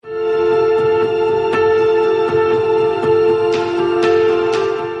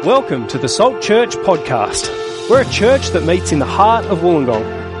Welcome to the Salt Church podcast. We're a church that meets in the heart of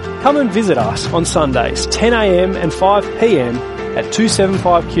Wollongong. Come and visit us on Sundays, 10 a.m. and 5 p.m. at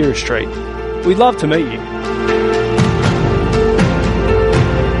 275 Keira Street. We'd love to meet you.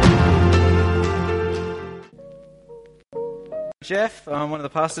 Jeff, I'm one of the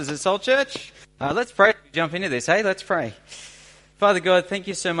pastors at Salt Church. Let's pray. Jump into this, hey? Let's pray. Father God, thank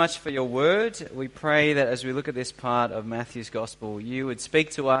you so much for your word. We pray that as we look at this part of Matthew's Gospel, you would speak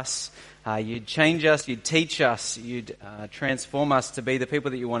to us, you'd change us, you'd teach us, you'd transform us to be the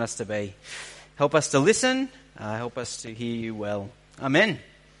people that you want us to be. Help us to listen, help us to hear you well. Amen.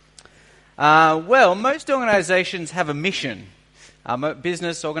 Well, most organizations have a mission.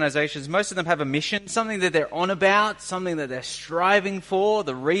 Business organizations, most of them have a mission, something that they're on about, something that they're striving for,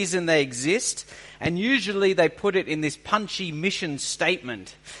 the reason they exist, and usually they put it in this punchy mission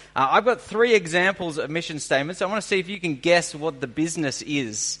statement. I've got 3 examples of mission statements. I want to see if you can guess what the business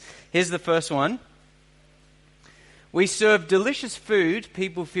is. Here's the first one. We serve delicious food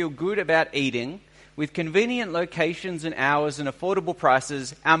people feel good about eating, with convenient locations and hours and affordable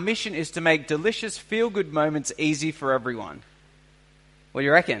prices. Our mission is to make delicious feel-good moments easy for everyone. What do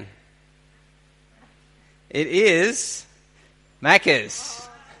you reckon? It is Macca's.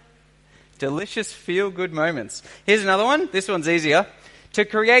 Delicious feel-good moments. Here's another one. This one's easier. To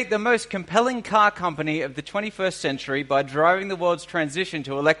create the most compelling car company of the 21st century by driving the world's transition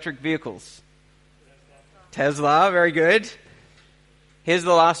to electric vehicles. Tesla, very good. Here's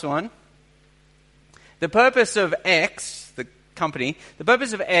the last one. The purpose of X, the company, the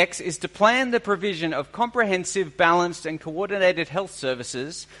purpose of X is to plan the provision of comprehensive, balanced and coordinated health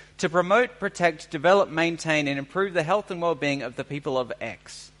services to promote, protect, develop, maintain and improve the health and well-being of the people of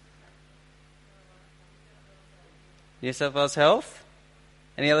X. New South Wales Health?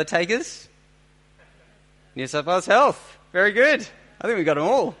 Any other takers? New South Wales Health. Very good. I think we got them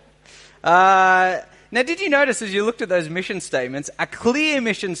all. Now, did you notice as you looked at those mission statements, a clear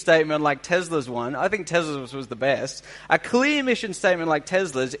mission statement like Tesla's one, I think Tesla's was the best, a clear mission statement like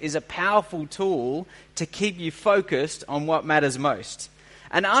Tesla's is a powerful tool to keep you focused on what matters most.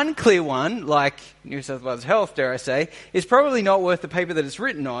 An unclear one, like New South Wales Health, dare I say, is probably not worth the paper that it's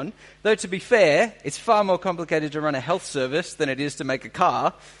written on, though to be fair, it's far more complicated to run a health service than it is to make a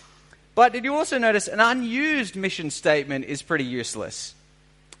car. But did you also notice an unused mission statement is pretty useless?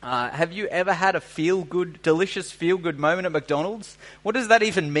 Have you ever had a delicious feel-good moment at McDonald's? What does that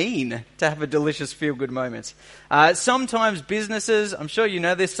even mean, to have a delicious feel-good moment? Sometimes businesses, I'm sure you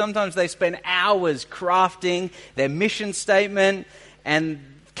know this, sometimes they spend hours crafting their mission statement and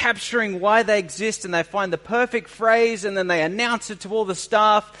capturing why they exist, and they find the perfect phrase, and then they announce it to all the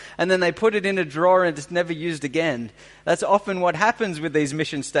staff, and then they put it in a drawer and it's never used again. That's often what happens with these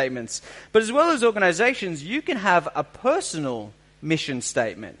mission statements. But as well as organizations, you can have a personal mission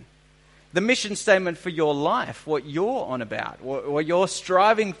statement. The mission statement for your life, what you're on about, what you're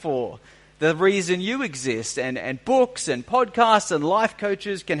striving for, the reason you exist, and books and podcasts and life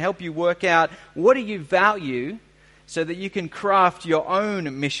coaches can help you work out what do you value so that you can craft your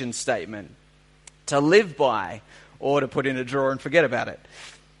own mission statement to live by or to put in a drawer and forget about it.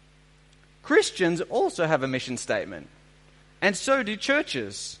 Christians also have a mission statement, and so do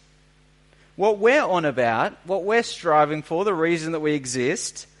churches. What we're on about, what we're striving for, the reason that we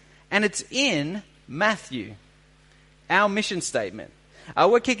exist, and it's in Matthew, our mission statement.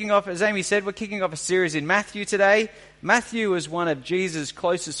 We're kicking off, as Amy said, we're kicking off a series in Matthew today. Matthew was one of Jesus'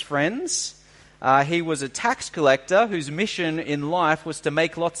 closest friends. He was a tax collector whose mission in life was to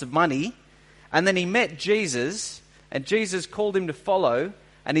make lots of money. And then he met Jesus, and Jesus called him to follow,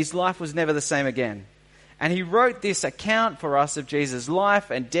 and his life was never the same again. And he wrote this account for us of Jesus'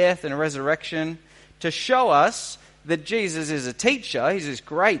 life and death and resurrection to show us that Jesus is a teacher, he's this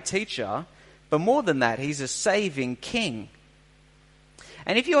great teacher, but more than that, he's a saving king.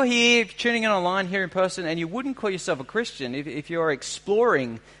 And if you're here, tuning in online, here in person, and you wouldn't call yourself a Christian, if you're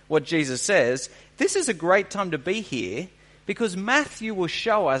exploring what Jesus says, this is a great time to be here because Matthew will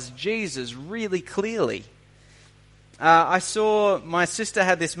show us Jesus really clearly. I saw my sister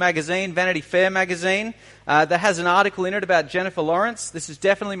had this magazine, Vanity Fair magazine, that has an article in it about Jennifer Lawrence. This is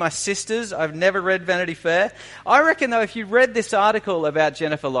definitely my sister's. I've never read Vanity Fair. I reckon, though, if you read this article about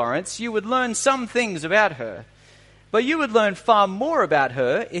Jennifer Lawrence, you would learn some things about her. But you would learn far more about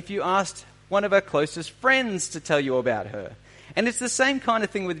her if you asked one of her closest friends to tell you about her. And it's the same kind of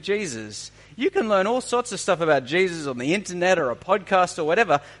thing with Jesus. You can learn all sorts of stuff about Jesus on the internet or a podcast or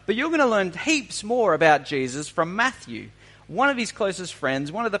whatever, but you're going to learn heaps more about Jesus from Matthew, one of his closest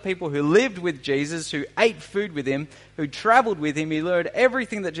friends, one of the people who lived with Jesus, who ate food with him, who traveled with him. He learned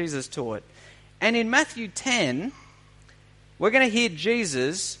everything that Jesus taught. And in Matthew 10, we're going to hear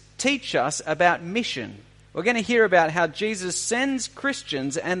Jesus teach us about mission. We're going to hear about how Jesus sends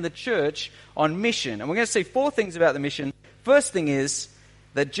Christians and the church on mission. And we're going to see 4 things about the mission. First thing is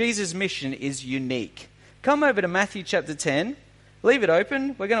that Jesus' mission is unique. Come over to Matthew chapter 10. Leave it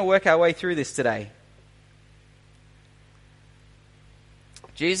open. We're going to work our way through this today.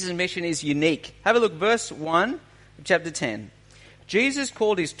 Jesus' mission is unique. Have a look, verse 1 of chapter 10. Jesus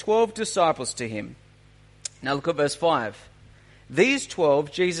called his 12 disciples to him. Now look at verse 5. These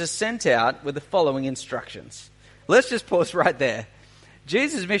 12 Jesus sent out with the following instructions. Let's just pause right there.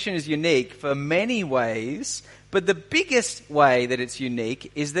 Jesus' mission is unique for many ways, but the biggest way that it's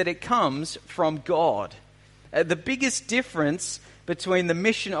unique is that it comes from God. The biggest difference between the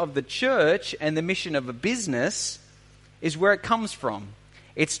mission of the church and the mission of a business is where it comes from.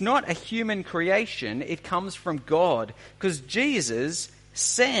 It's not a human creation, it comes from God. Because Jesus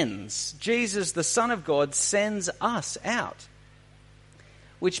sends. Jesus, the Son of God, sends us out.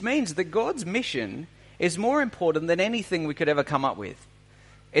 Which means that God's mission is more important than anything we could ever come up with.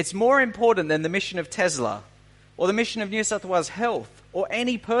 It's more important than the mission of Tesla, or the mission of New South Wales Health, or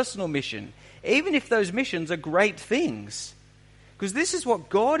any personal mission, even if those missions are great things. Because this is what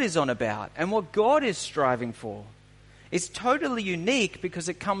God is on about, and what God is striving for. It's totally unique because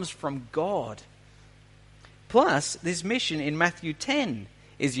it comes from God. Plus, this mission in Matthew 10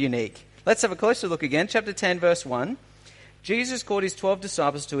 is unique. Let's have a closer look again. Chapter 10, verse 1. Jesus called his 12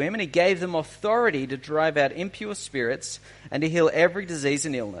 disciples to him, and he gave them authority to drive out impure spirits and to heal every disease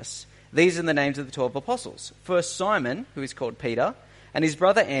and illness. These are the names of the 12 apostles. First Simon, who is called Peter, and his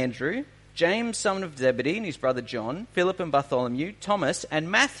brother Andrew, James, son of Zebedee, and his brother John, Philip and Bartholomew, Thomas,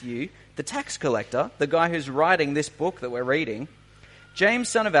 and Matthew, the tax collector, the guy who's writing this book that we're reading, James,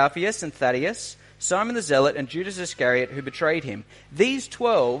 son of Alphaeus, and Thaddeus, Simon the Zealot, and Judas Iscariot, who betrayed him. These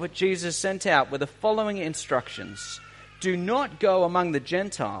 12 Jesus sent out with the following instructions. Do not go among the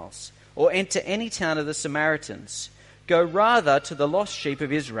Gentiles, or enter any town of the Samaritans. Go rather to the lost sheep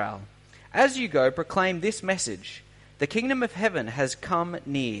of Israel. As you go, proclaim this message. The kingdom of heaven has come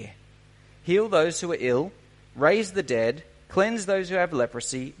near. Heal those who are ill, raise the dead, cleanse those who have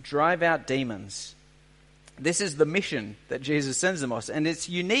leprosy, drive out demons. This is the mission that Jesus sends them on, and it's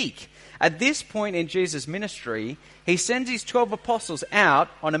unique. At this point in Jesus' ministry, he sends his 12 apostles out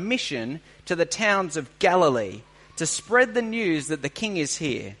on a mission to the towns of Galilee to spread the news that the king is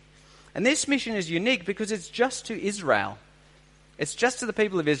here. And this mission is unique because it's just to Israel. It's just to the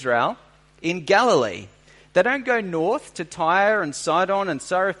people of Israel in Galilee. They don't go north to Tyre and Sidon and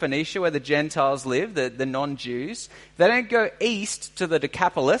Syrophoenicia where the Gentiles live, the non-Jews. They don't go east to the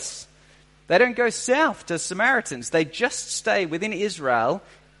Decapolis. They don't go south to Samaritans. They just stay within Israel,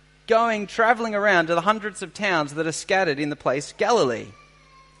 traveling around to the hundreds of towns that are scattered in the place Galilee.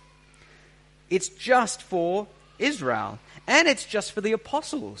 It's just for Israel. And it's just for the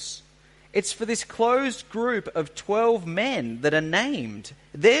apostles. It's for this closed group of 12 men that are named.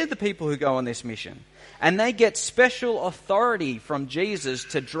 They're the people who go on this mission. And they get special authority from Jesus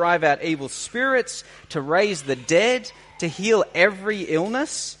to drive out evil spirits, to raise the dead, to heal every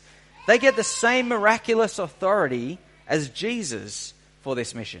illness. They get the same miraculous authority as Jesus for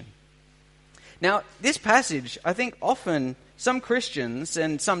this mission. Now, this passage, I think often some Christians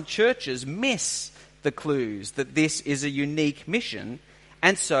and some churches miss the clues that this is a unique mission,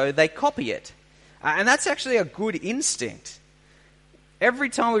 and so they copy it. And that's actually a good instinct. Every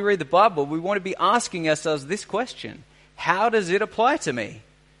time we read the Bible, we want to be asking ourselves this question. How does it apply to me?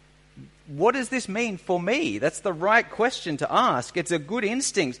 What does this mean for me? That's the right question to ask. It's a good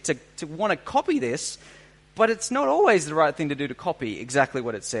instinct to want to copy this, but it's not always the right thing to do to copy exactly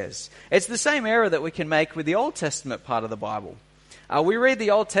what it says. It's the same error that we can make with the Old Testament part of the Bible. We read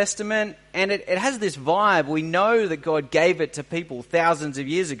the Old Testament, and it has this vibe. We know that God gave it to people thousands of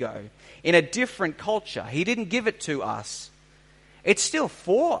years ago in a different culture. He didn't give it to us. It's still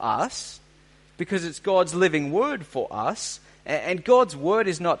for us because it's God's living word for us. And God's word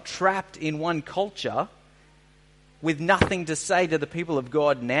is not trapped in one culture with nothing to say to the people of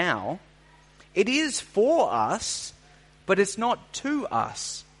God now. It is for us, but it's not to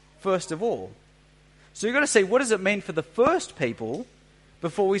us, first of all. So you've got to see, what does it mean for the first people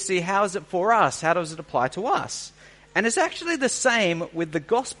before we see how is it for us? How does it apply to us? And it's actually the same with the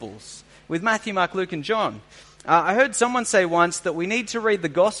Gospels, with Matthew, Mark, Luke, and John. I heard someone say once that we need to read the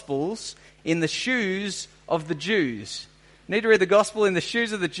Gospels in the shoes of the Jews. We need to read the Gospel in the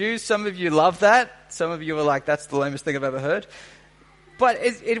shoes of the Jews. Some of you love that. Some of you are like, that's the lamest thing I've ever heard. But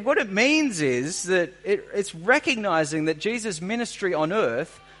what it means is that it's recognizing that Jesus' ministry on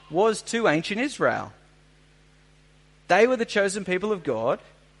earth was to ancient Israel. They were the chosen people of God.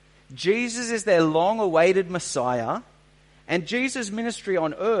 Jesus is their long-awaited Messiah. And Jesus' ministry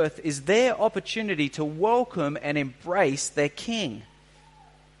on earth is their opportunity to welcome and embrace their king.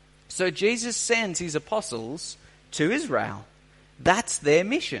 So Jesus sends his apostles to Israel. That's their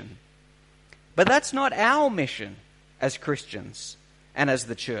mission. But that's not our mission as Christians and as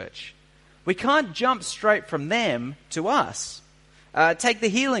the church. We can't jump straight from them to us. Take the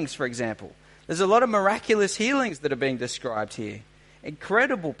healings, for example. There's a lot of miraculous healings that are being described here.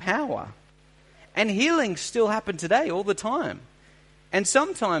 Incredible power. And healings still happen today all the time. And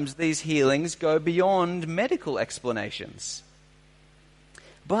sometimes these healings go beyond medical explanations.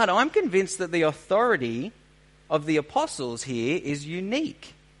 But I'm convinced that the authority of the apostles here is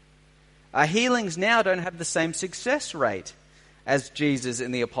unique. Healings now don't have the same success rate as Jesus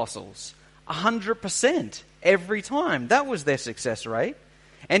and the apostles. 100% every time. That was their success rate.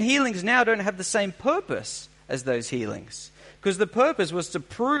 And healings now don't have the same purpose as those healings. Because the purpose was to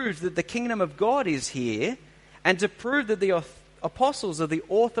prove that the kingdom of God is here and to prove that the apostles are the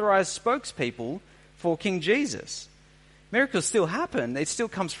authorized spokespeople for King Jesus. Miracles still happen. It still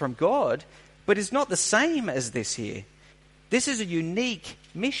comes from God, but it's not the same as this here. This is a unique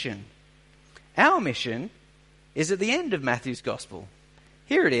mission. Our mission is at the end of Matthew's gospel.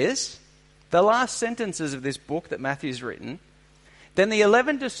 Here it is, the last sentences of this book that Matthew's written. Then the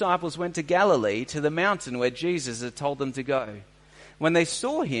 11 disciples went to Galilee, to the mountain where Jesus had told them to go. When they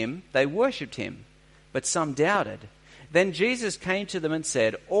saw him, they worshipped him, but some doubted. Then Jesus came to them and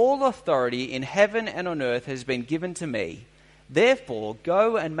said, "All authority in heaven and on earth has been given to me. Therefore,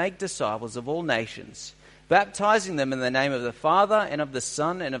 go and make disciples of all nations, baptizing them in the name of the Father and of the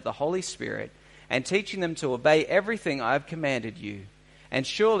Son and of the Holy Spirit, and teaching them to obey everything I have commanded you. And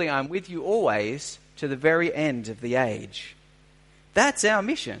surely I am with you always to the very end of the age." That's our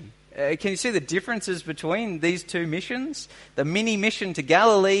mission. Can you see the differences between these two missions? The mini mission to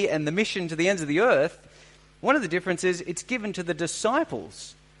Galilee and the mission to the ends of the earth. One of the differences, it's given to the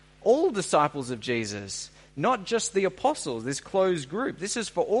disciples, all disciples of Jesus, not just the apostles, this closed group. This is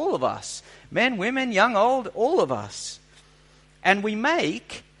for all of us, men, women, young, old, all of us. And we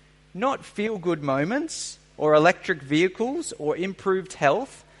make not feel-good moments or electric vehicles or improved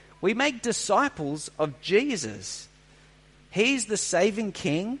health. We make disciples of Jesus. He's the saving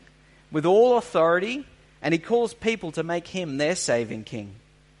king with all authority, and he calls people to make him their saving king.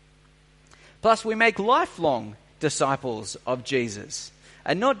 Plus, we make lifelong disciples of Jesus,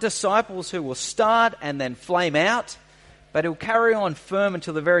 and not disciples who will start and then flame out, but who will carry on firm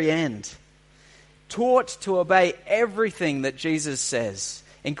until the very end, taught to obey everything that Jesus says,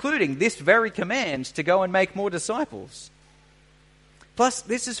 including this very command to go and make more disciples. Plus,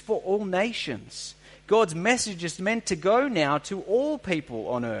 this is for all nations. God's message is meant to go now to all people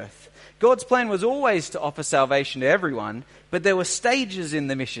on earth. God's plan was always to offer salvation to everyone, but there were stages in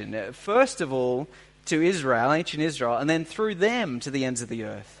the mission. First of all, to Israel, ancient Israel, and then through them to the ends of the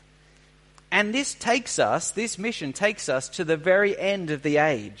earth. And this mission takes us to the very end of the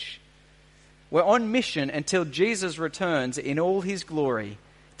age. We're on mission until Jesus returns in all his glory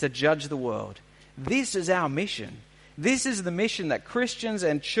to judge the world. This is our mission. This is the mission that Christians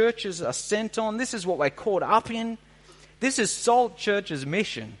and churches are sent on. This is what we're caught up in. This is Salt Church's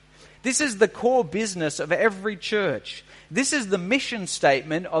mission. This is the core business of every church. This is the mission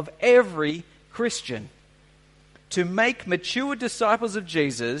statement of every Christian. To make mature disciples of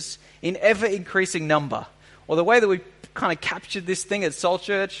Jesus in ever-increasing number. Or the way that we kind of captured this thing at Salt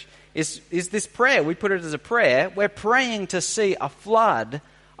Church is this prayer. We put it as a prayer. We're praying to see a flood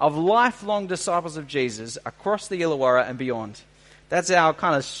of lifelong disciples of Jesus across the Illawarra and beyond. That's our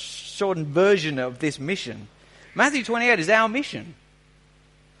kind of shortened version of this mission. Matthew 28 is our mission.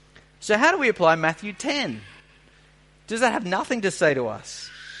 So how do we apply Matthew 10? Does that have nothing to say to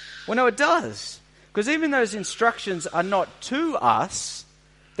us? Well, no, it does. Because even those instructions are not to us,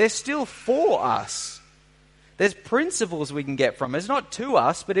 they're still for us. There's principles we can get from it. It's not to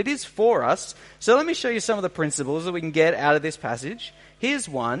us, but it is for us. So let me show you some of the principles that we can get out of this passage. Here's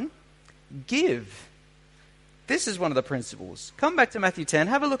one. Give. This is one of the principles. Come back to Matthew 10.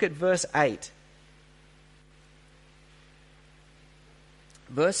 Have a look at verse 8.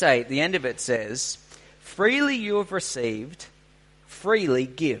 Verse 8, the end of it says, "Freely you have received, freely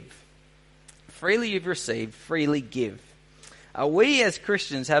give." Freely you've received, freely give. We as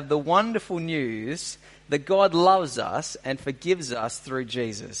Christians have the wonderful news that God loves us and forgives us through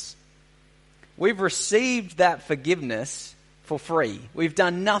Jesus. We've received that forgiveness for free. We've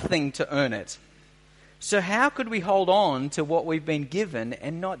done nothing to earn it. So how could we hold on to what we've been given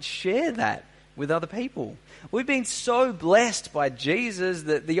and not share that with other people? We've been so blessed by Jesus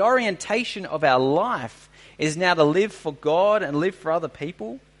that the orientation of our life is now to live for God and live for other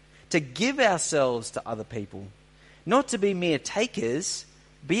people, to give ourselves to other people. not to be mere takers,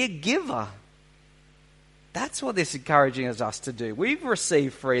 be a giver. That's what this is encouraging us to do. We've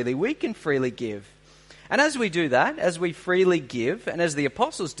received freely, we can freely give. And as we do that, as we freely give, and as the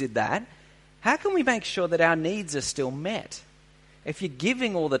apostles did that, how can we make sure that our needs are still met? If you're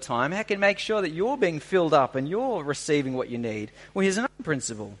giving all the time, how can you make sure that you're being filled up and you're receiving what you need? Well, here's another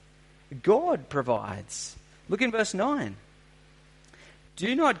principle. God provides. Look in verse 9.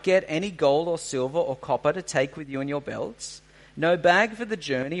 Do not get any gold or silver or copper to take with you in your belts, no bag for the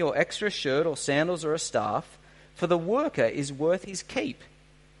journey or extra shirt or sandals or a staff, for the worker is worth his keep.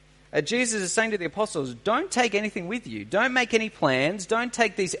 Jesus is saying to the apostles, don't take anything with you. Don't make any plans. Don't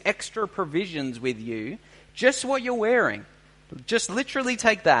take these extra provisions with you. Just what you're wearing. Just literally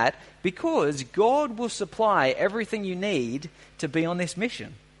take that, because God will supply everything you need to be on this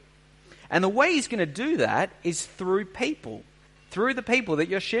mission. And the way he's going to do that is through people, through the people that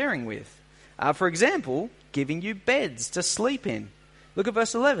you're sharing with. For example, giving you beds to sleep in. Look at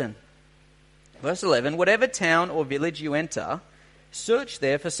verse 11. Verse 11, whatever town or village you enter, search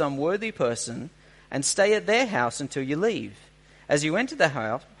there for some worthy person and stay at their house until you leave. As you enter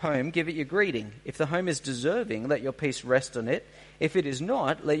the home, give it your greeting. If the home is deserving, let your peace rest on it. If it is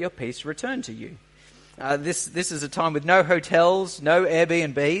not, let your peace return to you. This is a time with no hotels, no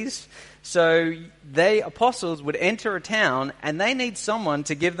Airbnbs. So they, apostles, would enter a town and they need someone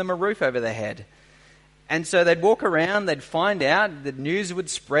to give them a roof over their head. And so they'd walk around, they'd find out, the news would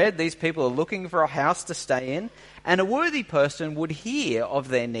spread, these people are looking for a house to stay in, and a worthy person would hear of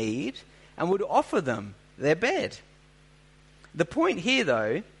their need and would offer them their bed. The point here,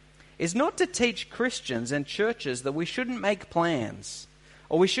 though, is not to teach Christians and churches that we shouldn't make plans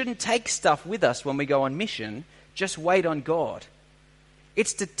or we shouldn't take stuff with us when we go on mission, just wait on God.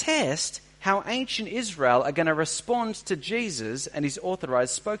 It's to test how ancient Israel are going to respond to Jesus and his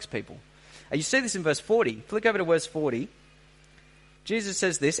authorized spokespeople. You see this in verse 40. Flick over to verse 40. Jesus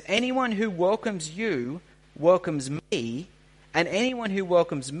says this, anyone who welcomes you welcomes me, and anyone who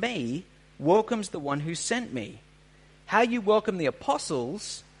welcomes me welcomes the one who sent me. How you welcome the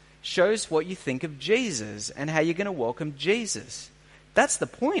apostles shows what you think of Jesus and how you're going to welcome Jesus. That's the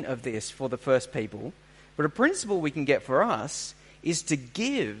point of this for the first people. But a principle we can get for us is to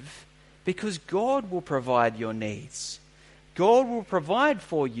give because God will provide your needs. God will provide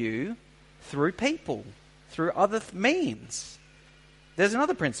for you through people, through other means. There's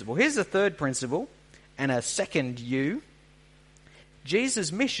another principle. Here's a third principle and a second you.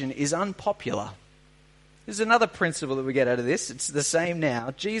 Jesus' mission is unpopular. There's another principle that we get out of this. It's the same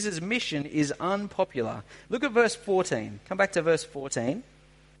now. Jesus' mission is unpopular. Look at verse 14. Come back to verse 14.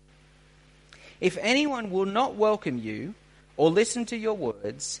 If anyone will not welcome you or listen to your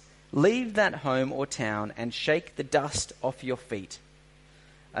words, leave that home or town and shake the dust off your feet.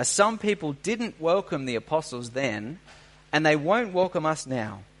 Some people didn't welcome the apostles then, and they won't welcome us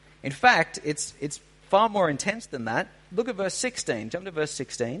now. In fact, it's far more intense than that. Look at verse 16. Jump to verse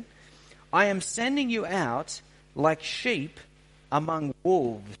 16. I am sending you out like sheep among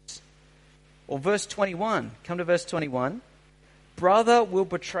wolves. Or verse 21. Come to verse 21. Brother will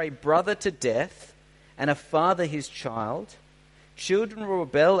betray brother to death, and a father his child. Children will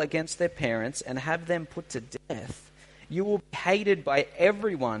rebel against their parents and have them put to death. You will be hated by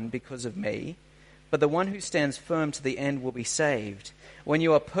everyone because of me, but the one who stands firm to the end will be saved. When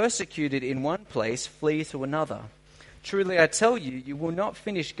you are persecuted in one place, flee to another. Truly I tell you, you will not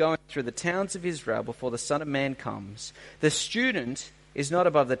finish going through the towns of Israel before the Son of Man comes. The student is not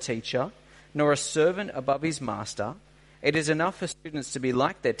above the teacher, nor a servant above his master. It is enough for students to be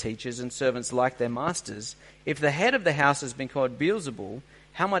like their teachers and servants like their masters. If the head of the house has been called Beelzebul,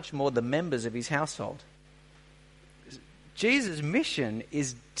 how much more the members of his household? Jesus' mission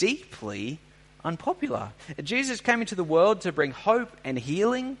is deeply unpopular. Jesus came into the world to bring hope and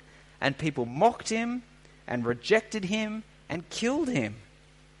healing, and people mocked him and rejected him and killed him.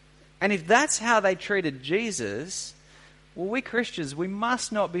 And if that's how they treated Jesus, well, we Christians, we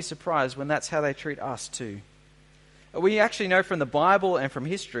must not be surprised when that's how they treat us too. We actually know from the Bible and from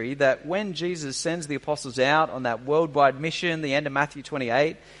history that when Jesus sends the apostles out on that worldwide mission, the end of Matthew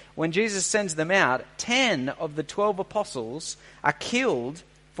 28, when Jesus sends them out, 10 of the 12 apostles are killed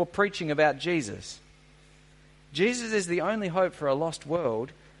for preaching about Jesus. Jesus is the only hope for a lost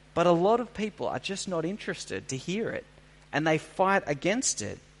world, but a lot of people are just not interested to hear it, and they fight against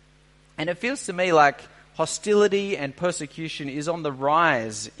it. And it feels to me like hostility and persecution is on the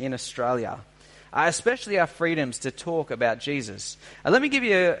rise in Australia. Especially our freedoms to talk about Jesus. Let me give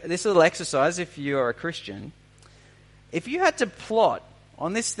you this little exercise if you're a Christian. If you had to plot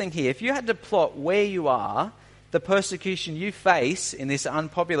on this thing here, if you had to plot where you are, the persecution you face in this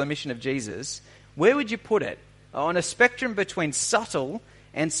unpopular mission of Jesus, where would you put it? on a spectrum between subtle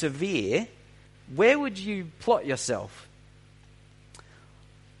and severe, where would you plot yourself?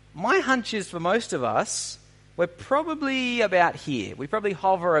 My hunch is for most of us, we're probably about here. We probably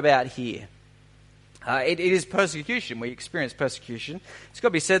hover about here. It is persecution. We experience persecution. It's got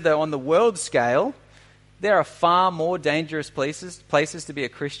to be said, though, on the world scale, there are far more dangerous places to be a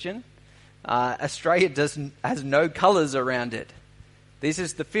Christian. Australia has no colours around it. This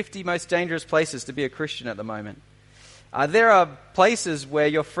is the 50 most dangerous places to be a Christian at the moment. There are places where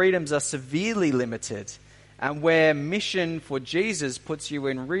your freedoms are severely limited and where mission for Jesus puts you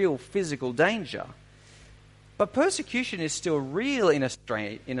in real physical danger. But persecution is still real in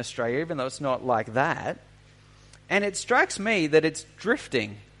Australia, even though it's not like that. And it strikes me that it's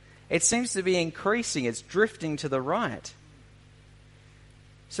drifting. It seems to be increasing. It's drifting to the right.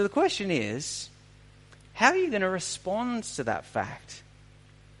 So the question is, how are you going to respond to that fact?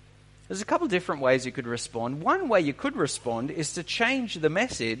 There's a couple different ways you could respond. One way you could respond is to change the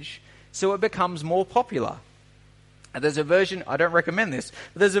message so it becomes more popular. And there's a version, I don't recommend this,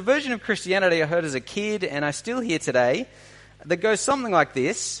 but there's a version of Christianity I heard as a kid and I still hear today that goes something like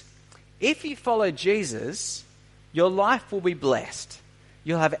this. If you follow Jesus, your life will be blessed.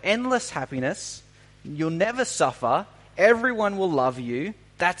 You'll have endless happiness. You'll never suffer. Everyone will love you.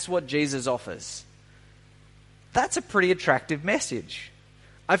 That's what Jesus offers. That's a pretty attractive message.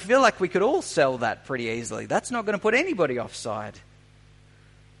 I feel like we could all sell that pretty easily. That's not going to put anybody offside.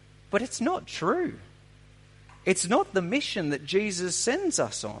 But it's not true. It's not the mission that Jesus sends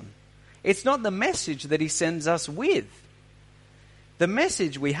us on. It's not the message that he sends us with. The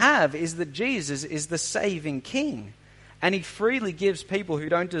message we have is that Jesus is the saving King, and he freely gives people who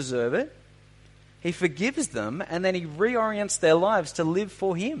don't deserve it. He forgives them, and then he reorients their lives to live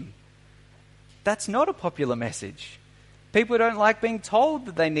for him. That's not a popular message. People don't like being told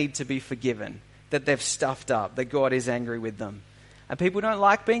that they need to be forgiven, that they've stuffed up, that God is angry with them. And people don't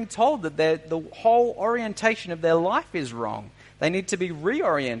like being told that the whole orientation of their life is wrong. They need to be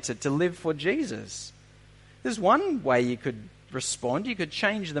reoriented to live for Jesus. There's one way you could respond. You could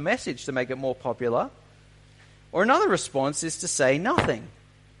change the message to make it more popular. Or another response is to say nothing.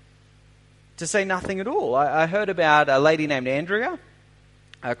 To say nothing at all. I heard about a lady named Andrea,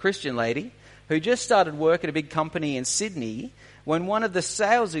 a Christian lady, who just started work at a big company in Sydney when one of the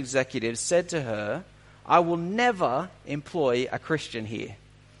sales executives said to her, "I will never employ a Christian here."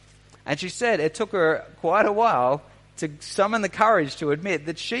 And she said it took her quite a while to summon the courage to admit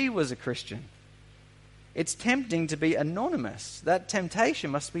that she was a Christian. It's tempting to be anonymous. That temptation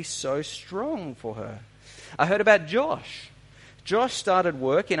must be so strong for her. I heard about Josh. Josh started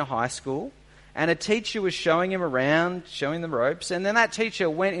work in a high school, and a teacher was showing him around, showing the ropes, and then that teacher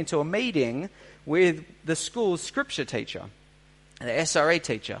went into a meeting with the school's scripture teacher, the SRE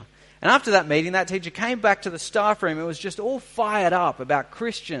teacher. And after that meeting, that teacher came back to the staff room and was just all fired up about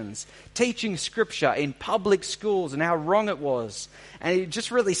Christians teaching scripture in public schools and how wrong it was. And he just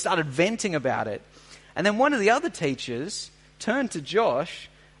really started venting about it. And then one of the other teachers turned to Josh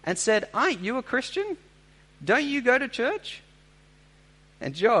and said, "Aren't you a Christian? Don't you go to church?"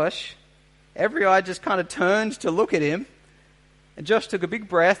 And Josh, every eye just kind of turned to look at him. And Josh took a big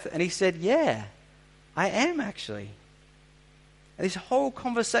breath and he said, "Yeah, I am actually." And this whole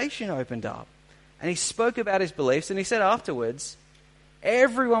conversation opened up. And he spoke about his beliefs. And he said afterwards,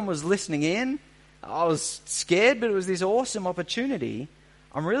 everyone was listening in. I was scared, but it was this awesome opportunity.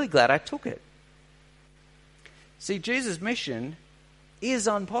 I'm really glad I took it. See, Jesus' mission is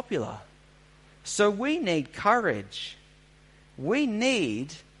unpopular. So we need courage. We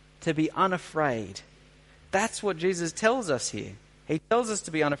need to be unafraid. That's what Jesus tells us here. He tells us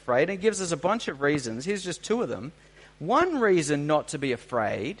to be unafraid and gives us a bunch of reasons. Here's just two of them. One reason not to be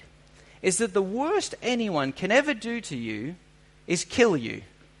afraid is that the worst anyone can ever do to you is kill you.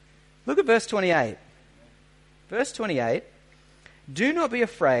 Look at verse 28. Verse 28, "Do not be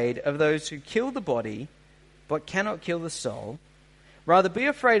afraid of those who kill the body, but cannot kill the soul. Rather be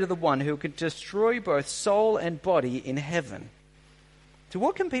afraid of the one who can destroy both soul and body in heaven." So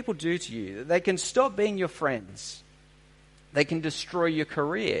what can people do to you? They can stop being your friends. They can destroy your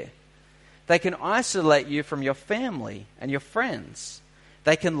career. They can isolate you from your family and your friends.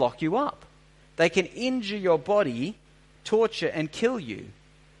 They can lock you up. They can injure your body, torture and kill you.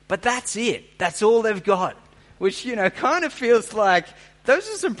 But that's it. That's all they've got. Which, kind of feels like those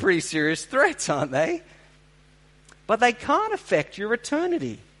are some pretty serious threats, aren't they? But they can't affect your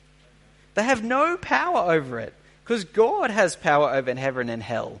eternity. They have no power over it because God has power over heaven and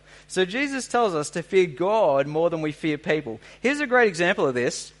hell. So Jesus tells us to fear God more than we fear people. Here's a great example of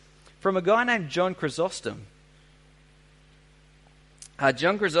this from a guy named John Chrysostom.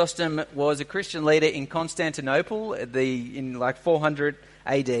 John Chrysostom was a Christian leader in Constantinople in like 400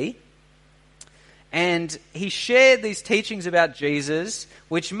 AD. And he shared these teachings about Jesus,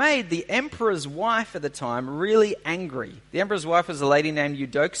 which made the emperor's wife at the time really angry. The emperor's wife was a lady named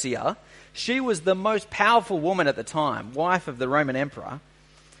Eudoxia. She was the most powerful woman at the time, wife of the Roman emperor.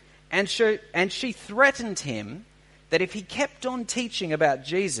 And she threatened him that if he kept on teaching about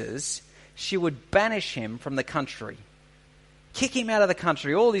Jesus, she would banish him from the country. Kick him out of the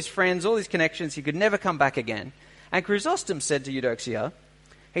country, all his friends, all his connections, he could never come back again. And Chrysostom said to Eudoxia,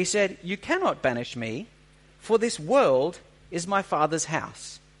 he said, "You cannot banish me, for this world is my Father's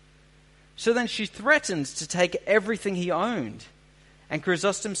house." So then she threatened to take everything he owned. And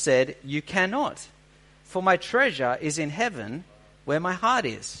Chrysostom said, "You cannot, for my treasure is in heaven where my heart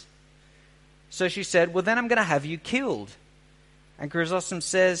is." So she said, "Well, then I'm going to have you killed." And Chrysostom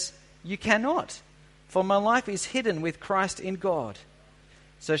says, "You cannot, for my life is hidden with Christ in God."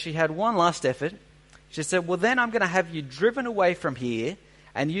 So she had one last effort. She said, "Well, then I'm going to have you driven away from here,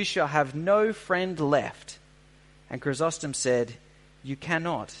 and you shall have no friend left." And Chrysostom said, "You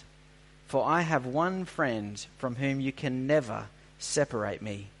cannot, for I have one friend from whom you can never separate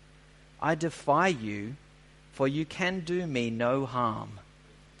me. I defy you, for you can do me no harm."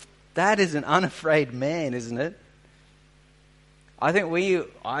 That is an unafraid man, isn't it?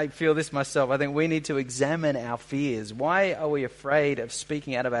 I feel this myself. I think we need to examine our fears. Why are we afraid of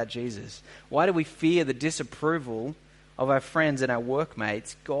speaking out about Jesus? Why do we fear the disapproval of our friends and our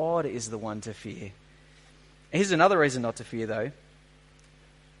workmates? God is the one to fear. Here's another reason not to fear, though.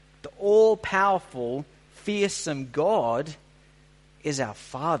 The all-powerful, fearsome God is our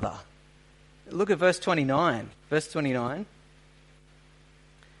Father. Look at verse 29. Verse 29.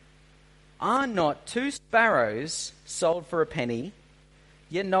 "Are not 2 sparrows sold for a penny?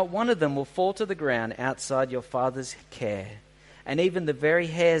 Yet not one of them will fall to the ground outside your Father's care. And even the very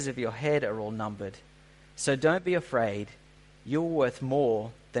hairs of your head are all numbered. So don't be afraid. You're worth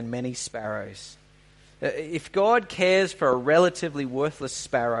more than many sparrows." If God cares for a relatively worthless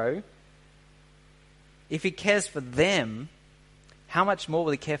sparrow, if he cares for them, how much more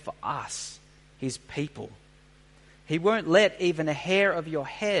will he care for us, his people? He won't let even a hair of your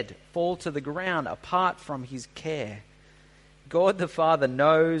head fall to the ground apart from his care. God the Father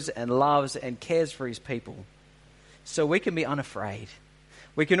knows and loves and cares for his people. So we can be unafraid.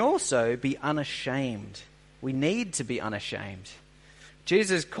 We can also be unashamed. We need to be unashamed.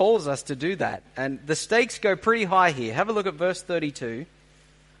 Jesus calls us to do that. And the stakes go pretty high here. Have a look at verse 32.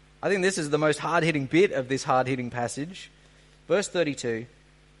 I think this is the most hard-hitting bit of this hard-hitting passage. Verse 32.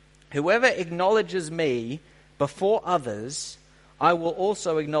 "Whoever acknowledges me before others, I will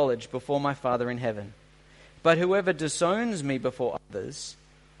also acknowledge before my Father in heaven. But whoever disowns me before others,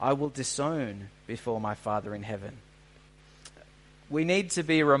 I will disown before my Father in heaven." We need to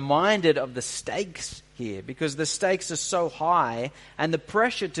be reminded of the stakes here, because the stakes are so high, and the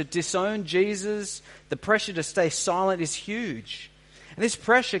pressure to disown Jesus, the pressure to stay silent is huge. And this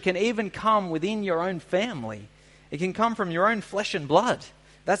pressure can even come within your own family. It can come from your own flesh and blood.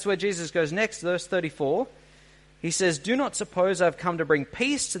 That's where Jesus goes next, verse 34. He says, "Do not suppose I've come to bring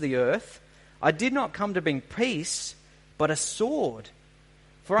peace to the earth. I did not come to bring peace, but a sword.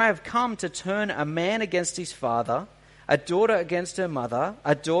 For I have come to turn a man against his father, a daughter against her mother,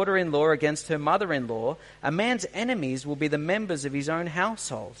 a daughter-in-law against her mother-in-law. A man's enemies will be the members of his own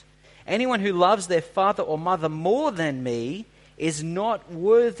household. Anyone who loves their father or mother more than me is not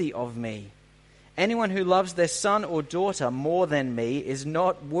worthy of me. Anyone who loves their son or daughter more than me is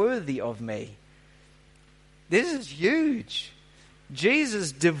not worthy of me." This is huge.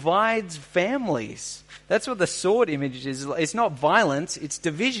 Jesus divides families. That's what the sword image is. It's not violence, it's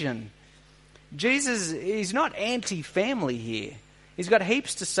division. Jesus is not anti-family here. He's got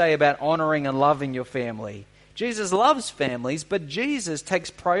heaps to say about honoring and loving your family. Jesus loves families, but Jesus takes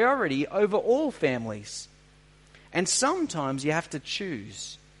priority over all families. And sometimes you have to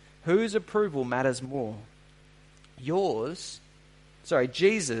choose whose approval matters more. Jesus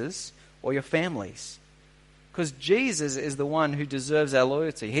or your family's. Because Jesus is the one who deserves our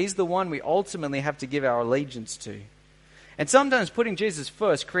loyalty. He's the one we ultimately have to give our allegiance to. And sometimes putting Jesus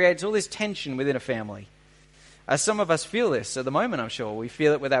first creates all this tension within a family. Some of us feel this at the moment, I'm sure. We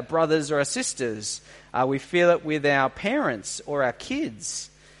feel it with our brothers or our sisters. We feel it with our parents or our kids.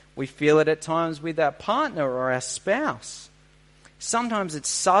 We feel it at times with our partner or our spouse. Sometimes it's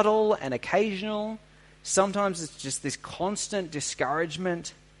subtle and occasional. Sometimes it's just this constant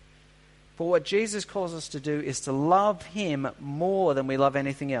discouragement. But what Jesus calls us to do is to love him more than we love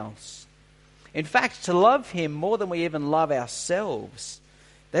anything else. In fact, to love him more than we even love ourselves.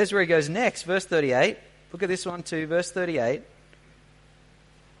 There's where he goes next, verse 38. Look at this one too, verse 38.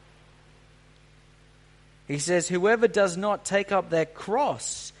 He says, whoever does not take up their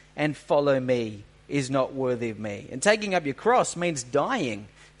cross and follow me is not worthy of me. And taking up your cross means dying.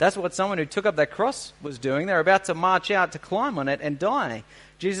 That's what someone who took up their cross was doing. They're about to march out to climb on it and die.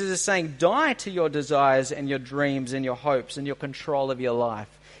 Jesus is saying, die to your desires and your dreams and your hopes and your control of your life.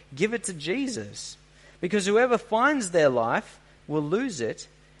 Give it to Jesus. Because whoever finds their life will lose it,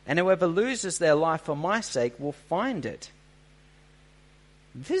 and whoever loses their life for my sake will find it.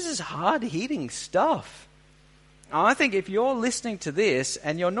 This is hard-hitting stuff. I think if you're listening to this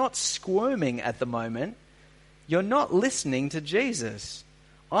and you're not squirming at the moment, you're not listening to Jesus.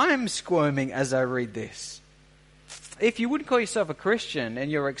 I'm squirming as I read this. If you wouldn't call yourself a Christian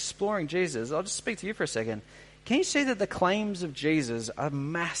and you're exploring Jesus, I'll just speak to you for a second. Can you see that the claims of Jesus are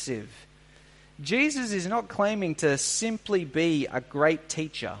massive? Jesus is not claiming to simply be a great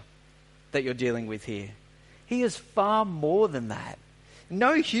teacher that you're dealing with here. He is far more than that.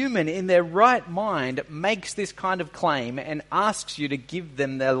 No human in their right mind makes this kind of claim and asks you to give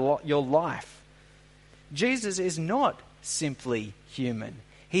them your life. Jesus is not simply human.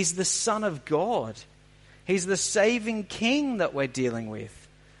 He's the Son of God. He's the saving King that we're dealing with.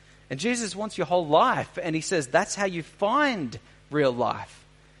 And Jesus wants your whole life, and he says that's how you find real life.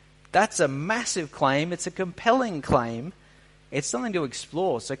 That's a massive claim. It's a compelling claim. It's something to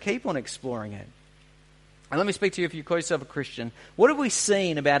explore, so keep on exploring it. And let me speak to you if you call yourself a Christian. What have we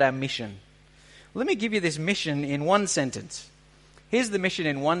seen about our mission? Let me give you this mission in one sentence. Here's the mission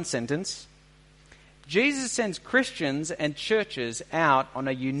in one sentence. Jesus sends Christians and churches out on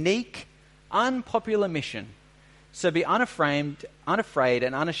a unique, unpopular mission. So be unafraid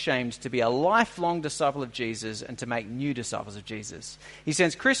and unashamed to be a lifelong disciple of Jesus and to make new disciples of Jesus. He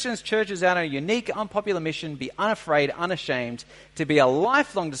sends Christians, churches out on a unique, unpopular mission. Be unafraid, unashamed to be a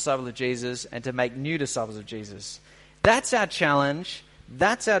lifelong disciple of Jesus and to make new disciples of Jesus. That's our challenge.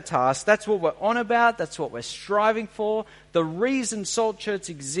 That's our task. That's what we're on about. That's what we're striving for. The reason Salt Church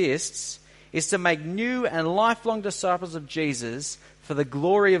exists is to make new and lifelong disciples of Jesus for the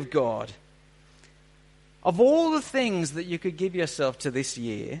glory of God. Of all the things that you could give yourself to this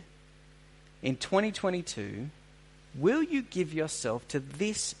year, in 2022, will you give yourself to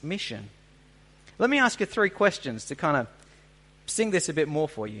this mission? Let me ask you 3 questions to kind of sing this a bit more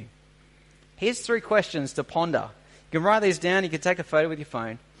for you. Here's 3 questions to ponder. You can write these down. You can take a photo with your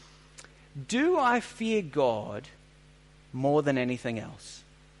phone. Do I fear God more than anything else?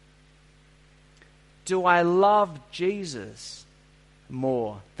 Do I love Jesus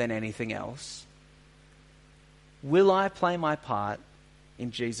more than anything else? Will I play my part in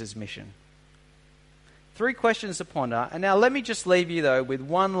Jesus' mission? 3 questions to ponder. And now let me just leave you, though, with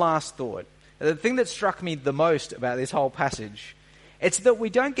one last thought. The thing that struck me the most about this whole passage, it's that we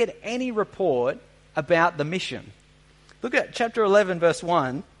don't get any report about the mission. Look at chapter 11, verse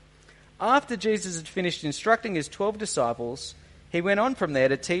 1. After Jesus had finished instructing his 12 disciples, he went on from there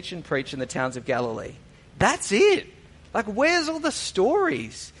to teach and preach in the towns of Galilee. That's it. Like, where's all the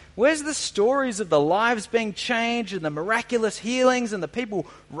stories? Where's the stories of the lives being changed and the miraculous healings and the people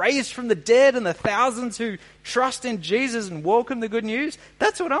raised from the dead and the thousands who trust in Jesus and welcome the good news?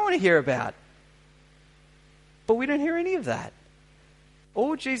 That's what I want to hear about. But we don't hear any of that.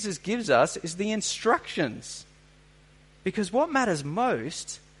 All Jesus gives us is the instructions. Because what matters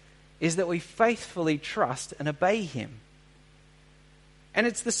most is that we faithfully trust and obey him. And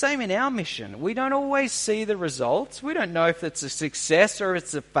it's the same in our mission. We don't always see the results. We don't know if it's a success or if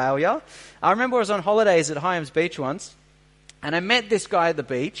it's a failure. I remember I was on holidays at Hyams Beach once, and I met this guy at the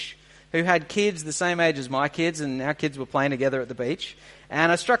beach who had kids the same age as my kids, and our kids were playing together at the beach.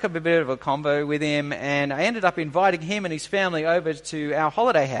 And I struck up a bit of a convo with him, and I ended up inviting him and his family over to our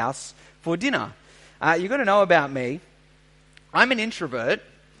holiday house for dinner. You've got to know about me. I'm an introvert.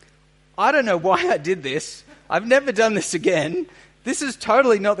 I don't know why I did this. I've never done this again. This is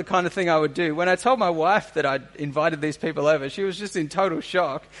totally not the kind of thing I would do. When I told my wife that I'd invited these people over, she was just in total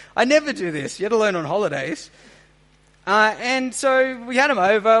shock. I never do this, let alone on holidays. And so we had him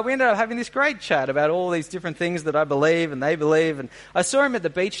over. We ended up having this great chat about all these different things that I believe and they believe. And I saw him at the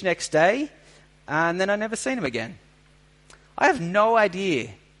beach next day, and then I never seen him again. I have no idea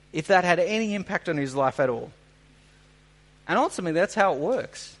if that had any impact on his life at all. And ultimately, that's how it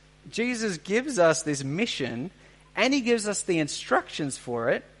works. Jesus gives us this mission, and he gives us the instructions for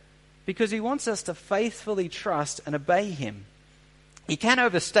it because he wants us to faithfully trust and obey him. You can't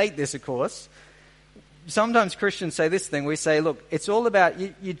overstate this, of course. Sometimes Christians say this thing. We say, look, it's all about,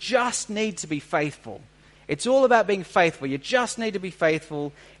 you just need to be faithful. It's all about being faithful. You just need to be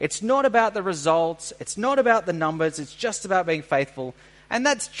faithful. It's not about the results. It's not about the numbers. It's just about being faithful. And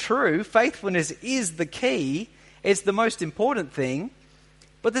that's true. Faithfulness is the key. It's the most important thing.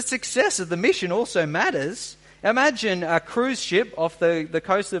 But the success of the mission also matters. Imagine a cruise ship off the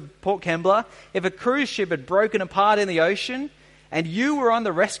coast of Port Kembla. If a cruise ship had broken apart in the ocean and you were on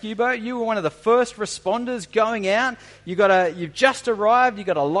the rescue boat, you were one of the first responders going out, you've just arrived, you've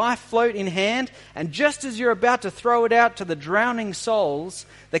got a life float in hand, and just as you're about to throw it out to the drowning souls,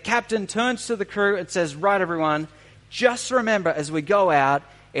 the captain turns to the crew and says, right everyone, just remember as we go out,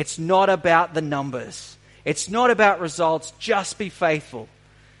 it's not about the numbers. It's not about results, just be faithful.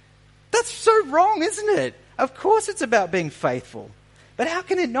 That's so wrong, isn't it? Of course it's about being faithful. But how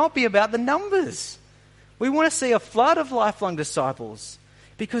can it not be about the numbers? We want to see a flood of lifelong disciples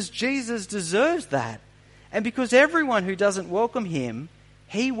because Jesus deserves that. And because everyone who doesn't welcome him,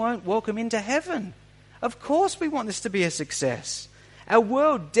 he won't welcome into heaven. Of course we want this to be a success. Our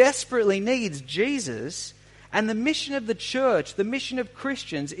world desperately needs Jesus, and the mission of the church, the mission of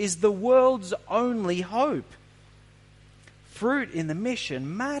Christians, is the world's only hope. Fruit in the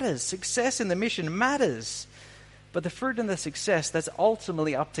mission matters. Success in the mission matters. But the fruit and the success, that's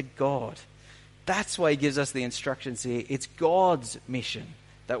ultimately up to God. That's why he gives us the instructions here. It's God's mission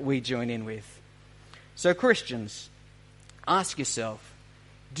that we join in with. So Christians, ask yourself,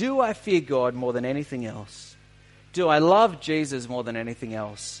 do I fear God more than anything else? Do I love Jesus more than anything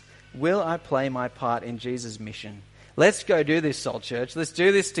else? Will I play my part in Jesus' mission? Let's go do this, Salt Church. Let's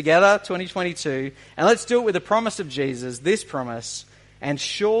do this together, 2022. And let's do it with the promise of Jesus, this promise. And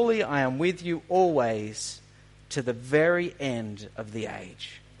surely I am with you always to the very end of the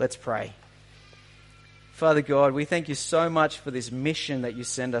age. Let's pray. Father God, we thank you so much for this mission that you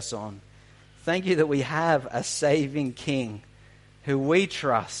send us on. Thank you that we have a saving King who we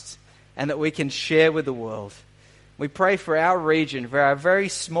trust and that we can share with the world. We pray for our region, for our very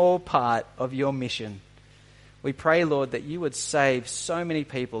small part of your mission. We pray, Lord, that you would save so many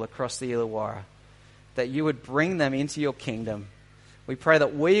people across the Illawarra, that you would bring them into your kingdom. We pray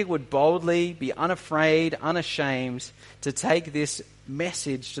that we would boldly be unafraid, unashamed to take this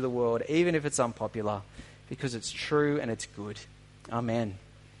message to the world, even if it's unpopular, because it's true and it's good. Amen.